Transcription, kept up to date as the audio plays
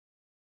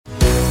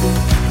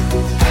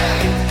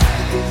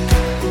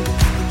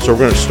So we're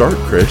going to start,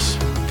 Chris,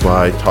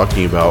 by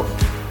talking about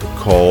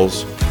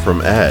calls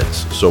from ads.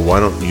 So why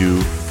don't you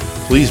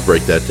please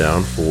break that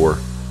down for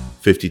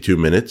 52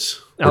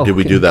 minutes? Or did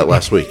we do that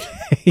last week?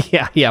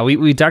 Yeah.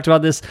 We talked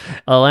about this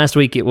last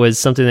week. It was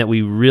something that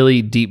we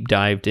really deep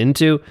dived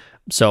into.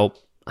 So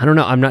I don't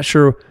know. I'm not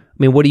sure. I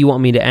mean, what do you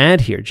want me to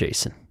add here,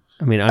 Jason?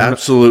 I mean,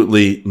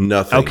 absolutely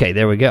nothing. Okay,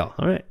 there we go.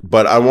 All right.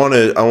 But I want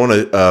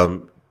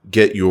to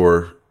get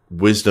your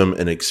wisdom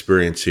and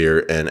experience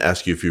here and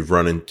ask you if you've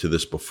run into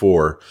this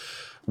before.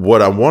 What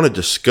I want to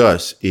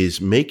discuss is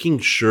making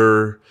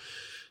sure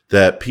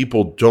that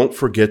people don't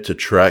forget to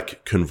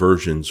track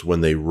conversions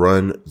when they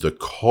run the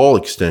call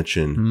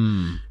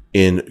extension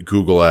in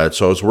Google Ads.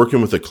 So I was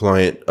working with a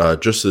client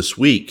just this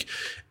week,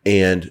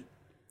 and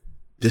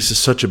this is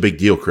such a big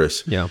deal,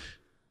 Chris. Yeah.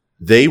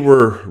 They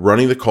were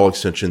running the call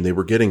extension. They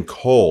were getting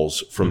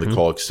calls from the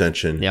call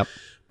extension. Yep.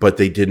 But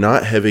they did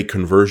not have a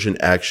conversion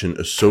action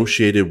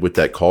associated with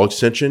that call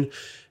extension.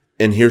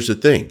 And here's the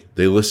thing.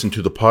 They listen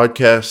to the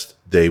podcast.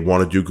 They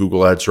want to do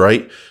Google Ads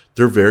right.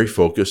 They're very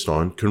focused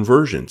on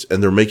conversions,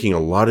 and they're making a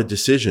lot of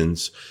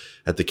decisions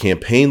at the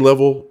campaign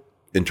level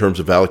in terms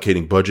of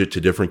allocating budget to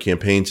different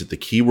campaigns, at the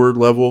keyword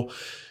level,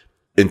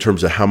 in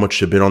terms of how much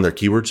to bid on their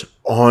keywords,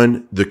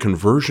 on the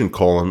conversion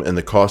column and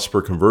the cost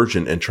per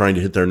conversion, and trying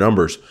to hit their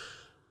numbers.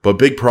 But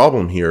big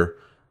problem here.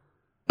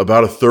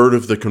 About a third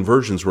of the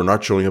conversions were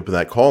not showing up in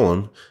that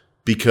column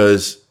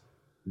because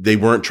they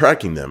weren't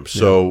tracking them.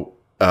 So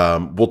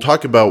we'll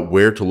talk about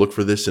where to look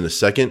for this in a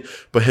second.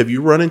 But have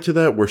you run into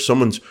that where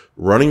someone's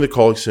running the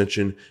call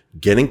extension,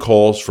 getting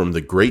calls from the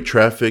great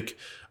traffic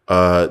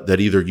that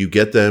either you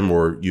get them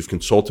or you've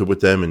consulted with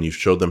them and you've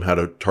showed them how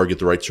to target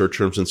the right search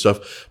terms and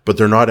stuff, but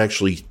they're not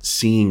actually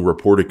seeing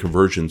reported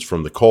conversions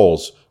from the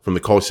calls from the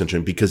call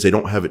extension because they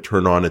don't have it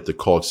turned on at the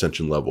call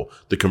extension level,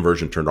 the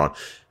conversion turned on.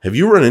 Have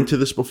you run into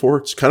this before?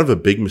 It's kind of a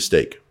big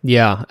mistake.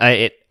 Yeah,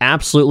 I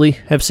absolutely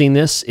have seen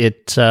this.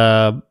 It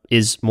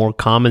is more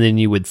common than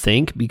you would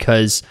think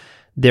because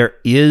there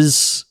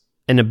is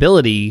an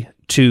ability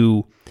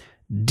to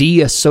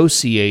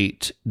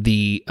deassociate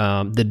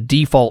the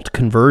default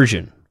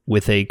conversion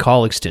with a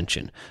call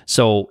extension.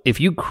 So if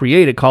you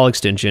create a call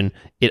extension,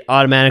 it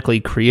automatically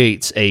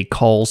creates a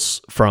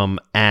calls from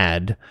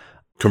ad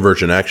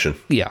conversion action.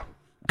 Yeah,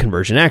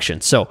 conversion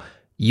action. So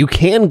you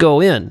can go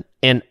in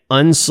and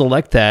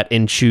unselect that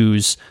and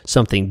choose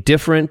something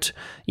different,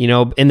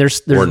 and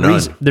there's or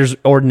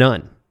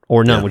none.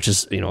 none, which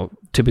is,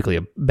 typically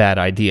a bad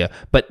idea.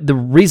 But the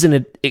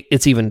reason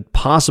it's even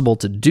possible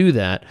to do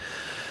that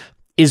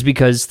is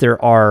because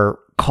there are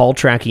call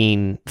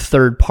tracking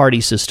third-party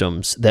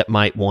systems that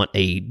might want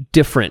a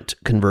different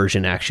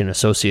conversion action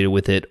associated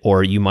with it,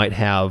 or you might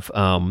have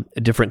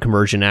different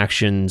conversion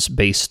actions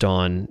based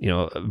on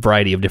a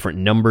variety of different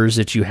numbers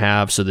that you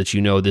have, so that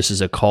this is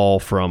a call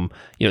from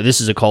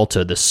this is a call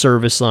to the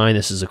service line,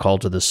 this is a call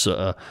to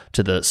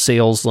the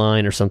sales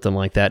line, or something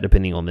like that,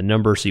 depending on the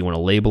number. So you want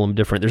to label them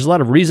different. There's a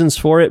lot of reasons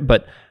for it,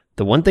 but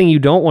the one thing you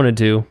don't want to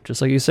do,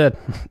 just like you said,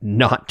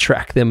 not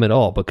track them at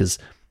all, because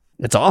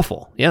it's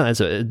awful. Yeah, it's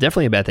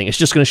definitely a bad thing. It's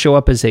just going to show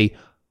up as a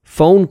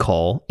phone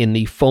call in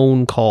the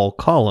phone call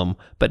column,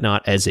 but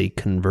not as a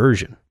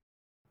conversion.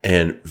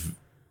 And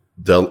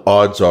the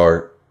odds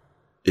are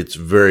it's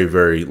very,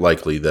 very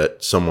likely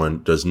that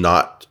someone does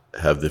not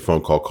have the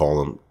phone call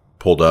column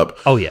pulled up.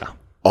 Oh, yeah.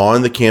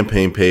 On the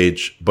campaign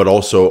page, but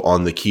also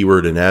on the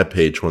keyword and ad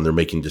page when they're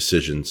making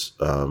decisions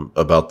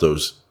about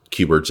those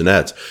keywords and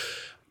ads.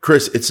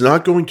 Chris, it's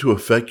not going to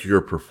affect your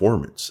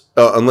performance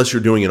unless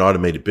you're doing an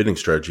automated bidding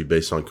strategy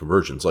based on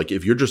conversions. Like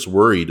if you're just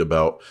worried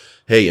about,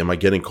 hey, am I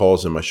getting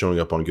calls? Am I showing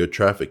up on good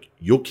traffic?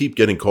 You'll keep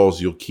getting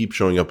calls. You'll keep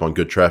showing up on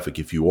good traffic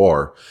if you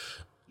are,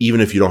 even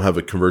if you don't have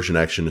a conversion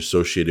action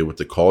associated with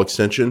the call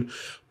extension.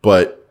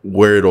 But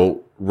where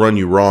it'll run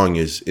you wrong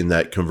is in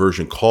that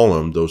conversion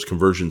column. Those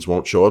conversions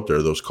won't show up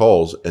there, those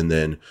calls, and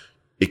then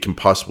it can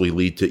possibly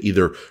lead to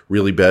either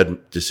really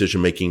bad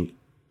decision-making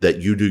that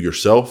you do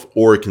yourself,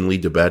 or it can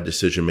lead to bad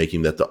decision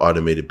making that the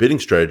automated bidding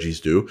strategies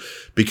do,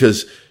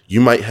 because you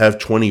might have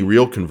 20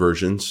 real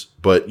conversions,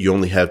 but you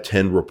only have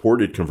 10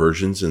 reported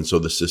conversions. And so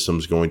the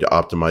system's going to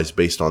optimize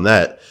based on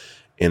that,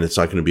 and it's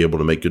not going to be able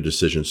to make good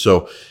decisions.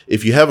 So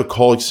if you have a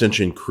call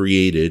extension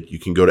created, you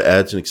can go to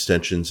ads and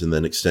extensions, and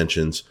then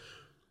extensions,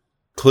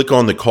 click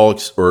on the call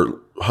or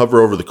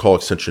hover over the call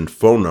extension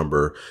phone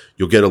number.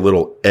 You'll get a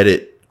little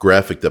edit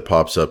graphic that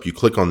pops up. You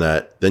click on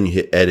that, then you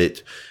hit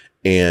edit,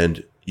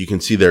 and you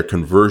can see their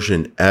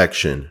conversion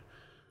action.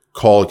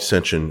 Call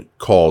extension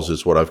calls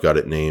is what I've got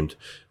it named.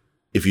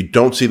 If you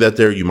don't see that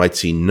there, you might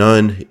see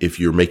none. If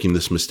you're making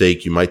this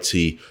mistake, you might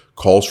see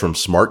calls from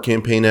Smart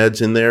Campaign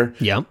ads in there.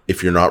 Yeah.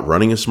 If you're not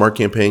running a Smart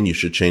Campaign, you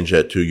should change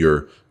that to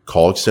your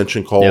call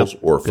extension calls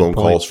or phone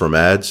calls from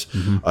ads.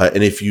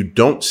 And if you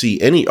don't see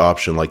any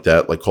option like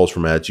that, like calls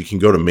from ads, you can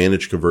go to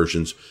Manage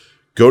Conversions,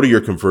 go to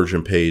your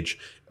conversion page,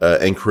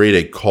 and create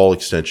a call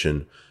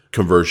extension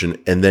conversion,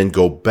 and then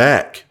go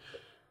back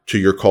to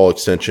your call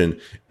extension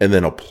and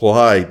then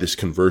apply this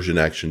conversion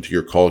action to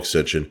your call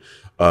extension.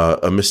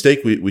 a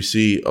mistake we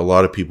see a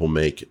lot of people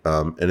make,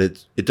 and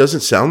it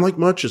doesn't sound like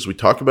much as we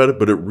talk about it,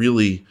 but it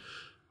really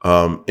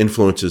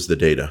influences the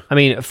data. I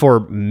mean,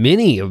 for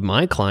many of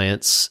my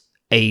clients,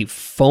 a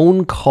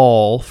phone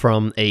call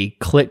from a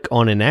click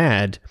on an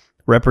ad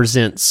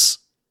represents,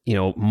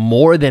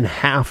 more than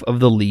half of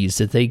the leads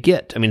that they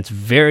get. I mean, it's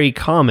very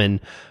common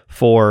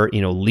for,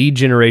 lead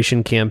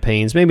generation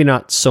campaigns, maybe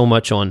not so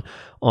much on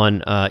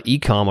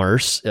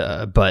e-commerce,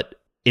 but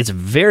it's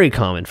very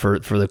common for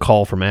the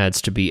call from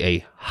ads to be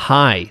a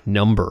high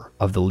number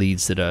of the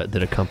leads that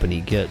a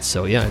company gets.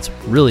 So yeah, it's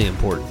really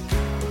important.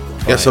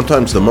 Yeah,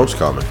 sometimes the most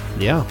common.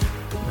 Yeah,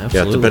 absolutely.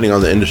 Yeah, depending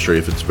on the industry,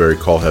 if it's very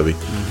call heavy.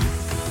 Mm-hmm.